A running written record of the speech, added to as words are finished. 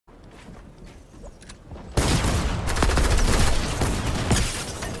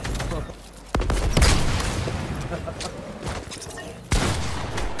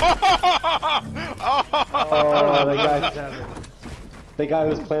Oh, that guy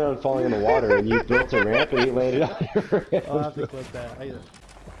was planning on falling in the water, and you built a ramp, and he landed on your ramp. I'll have to clip that.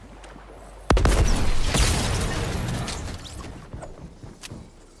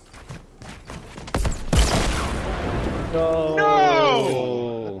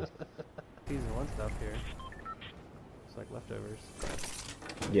 No! Season 1 stuff here. It's like leftovers.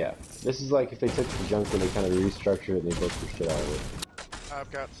 Yeah, this is like if they took the junk and they kind of restructured it and they built the shit out of it. I've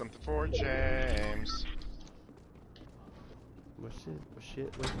got something for James. What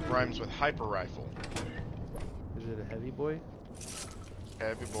shit? Rhymes with hyper rifle. Is it a heavy boy?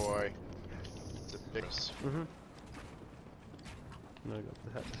 Heavy boy. It's a fix. Mm-hmm. I'm gonna go for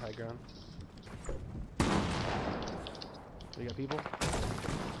the high ground. You got people?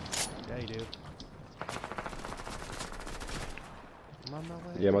 Yeah, you do. I'm on my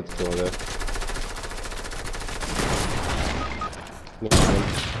way. Yeah, I'm about to kill there. No, man.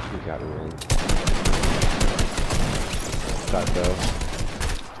 You got me, man. Shot though.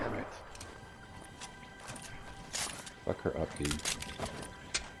 Damn it. Fuck her up, dude.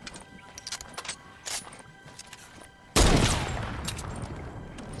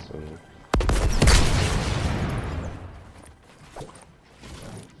 So.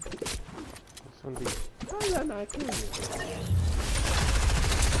 This one be. Oh, yeah, no, I can't.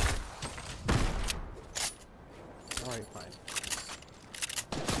 Alright, fine.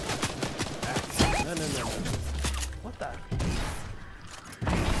 No. What the?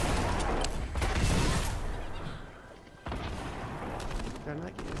 They're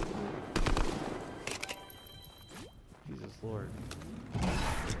not getting me. Jesus Lord.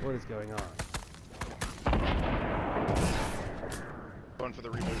 What is going on? Going for the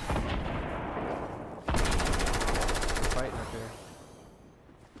reboot. They're fighting up there.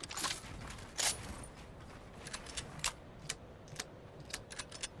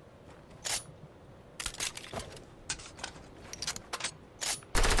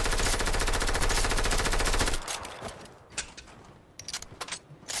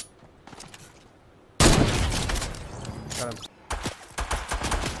 Got him.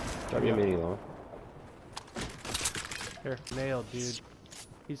 Drop me a mini long. Here, nailed, dude.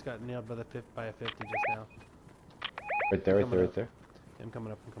 He's got nailed by a 50 just now. Right there, right there. I'm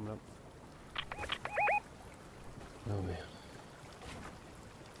coming up. Oh man.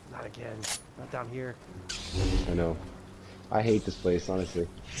 Not again. Not down here. I know. I hate this place, honestly.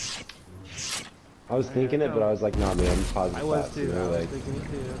 I was thinking it, but I was like, nah, man, I'm positive. I was too. You know, I was like, thinking it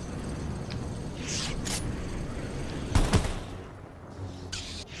too.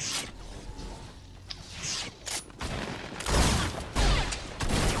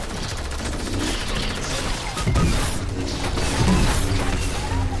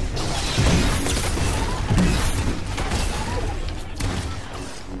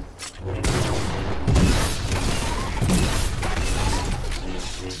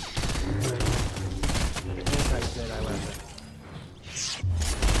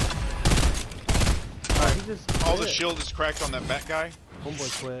 All the shield is cracked on that bat guy. Homeboy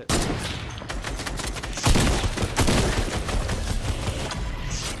quit.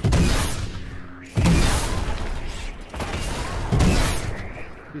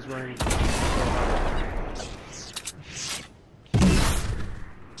 He's running.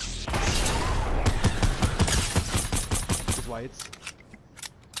 His whites.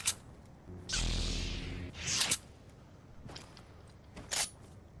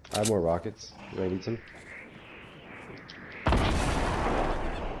 I have more rockets. Do I need some?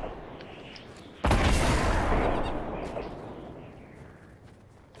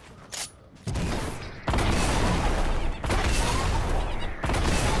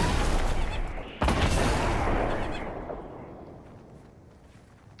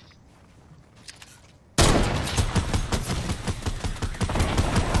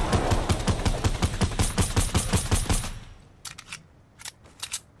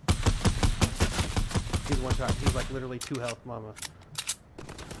 He's one shot. He's like literally 2 health, mama.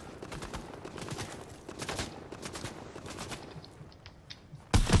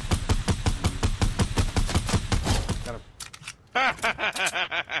 Got him.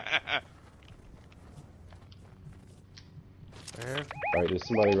 There. Alright, there's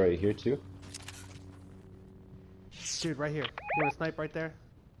somebody right here too. Dude, right here. You want to snipe right there?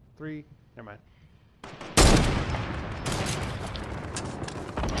 3. Never mind.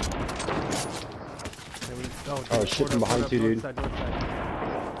 Oh shit, from behind you, dude. North side.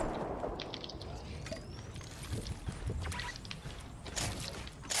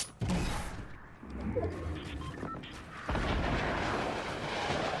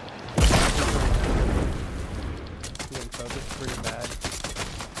 Getting focused pretty bad.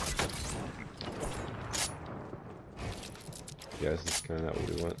 Kind of not what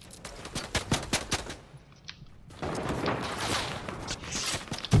we want.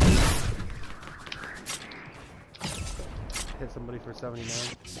 Hit somebody for 79.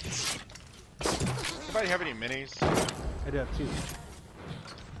 Anybody have any minis? I do have 2.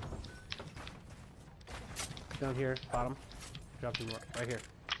 Down here, bottom. Dropped him right here.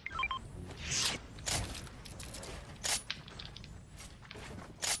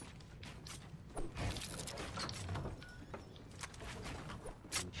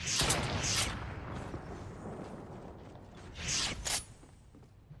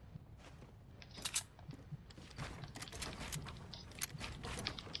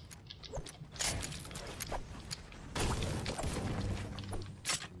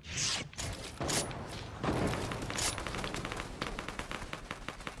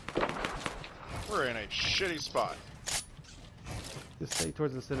 We're in a shitty spot. Just stay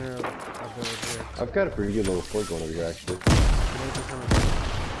towards the center of the here. I've got a pretty good level 4 going over here, actually.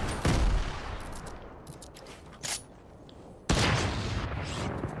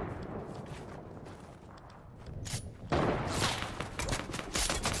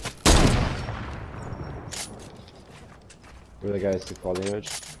 Where the guys took fall damage.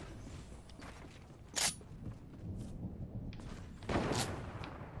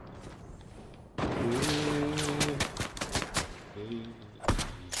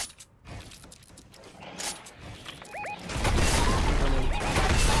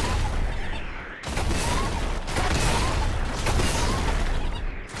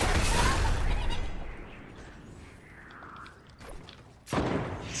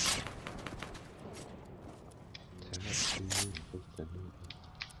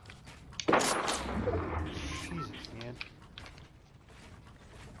 Jesus, man.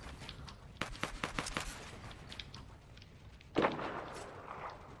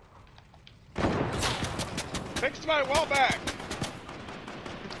 Fix my wall back!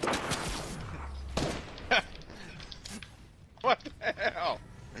 What the hell?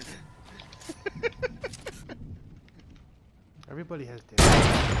 Everybody has damage.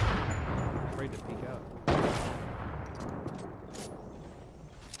 I'm afraid to peek out.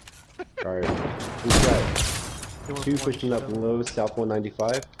 Alright, we've got 2 pushing up low, south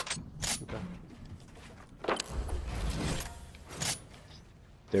 195. Okay.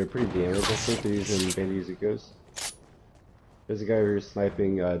 They're pretty damaged, I think they're using Bandit-Uzukos. There's a guy who's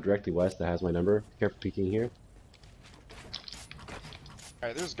sniping directly west that has my number. Be careful peeking here.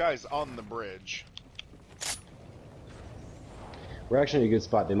 Alright, there's guys on the bridge. We're actually in a good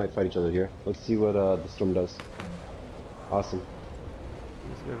spot, they might fight each other here. Let's see what the storm does. Awesome.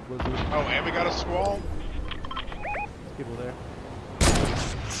 Oh, and we got a squall? There's people there.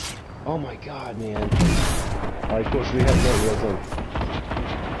 Oh my god, man. Alright, cool, so we have zone, we have zone.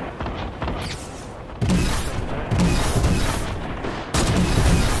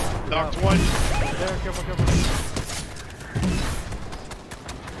 Knocked one. There, careful, careful.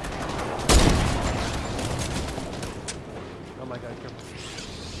 Oh my god, careful.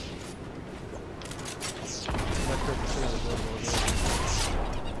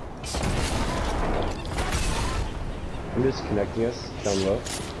 I'm just connecting us down low.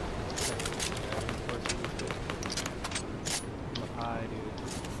 Hi, dude.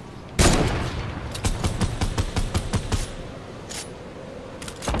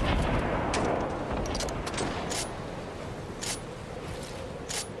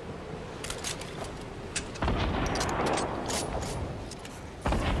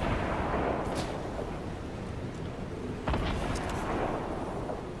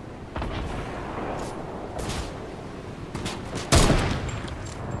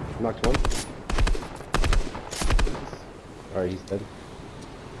 Knocked one. Alright, he's dead.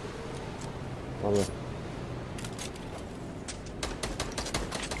 On the...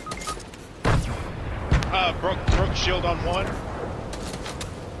 Broke shield on one.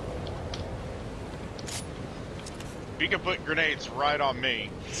 You can put grenades right on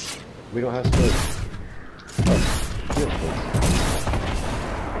me. We don't have space. Oh, you have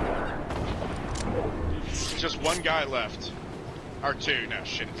space. Just one guy left. Or 2. No,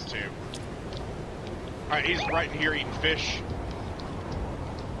 shit, it's 2. Alright, he's right in here eating fish.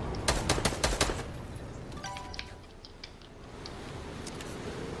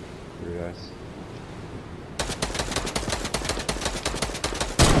 Very nice.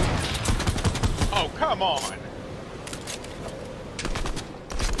 Oh, come on!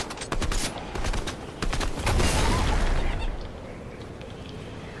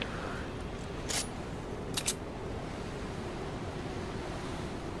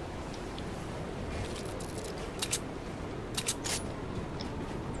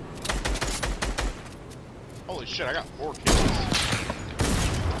 Holy shit, I got 4 kills.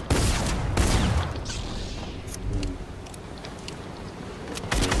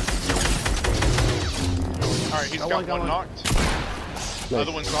 got one knocked. Nice.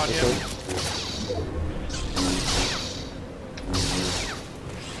 Other one's on him.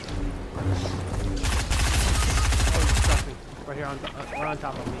 Oh, he's stuck me. Right here, right on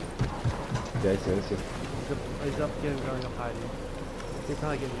top of me. Yeah, I see. He's up, going up high, dude. He's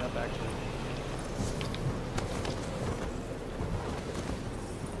probably getting up, actually.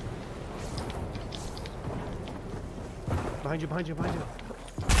 Behind you.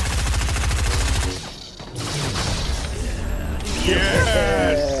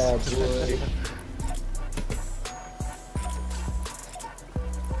 Yes! Yeah, boy.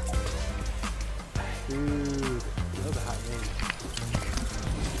 Dude, that was a hot game.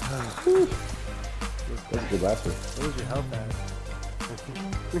 That's a good last one. What was your health at?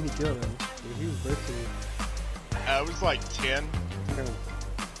 When you killed him, he was bursting you. It was like 10.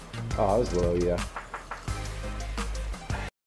 Oh, I was low, yeah.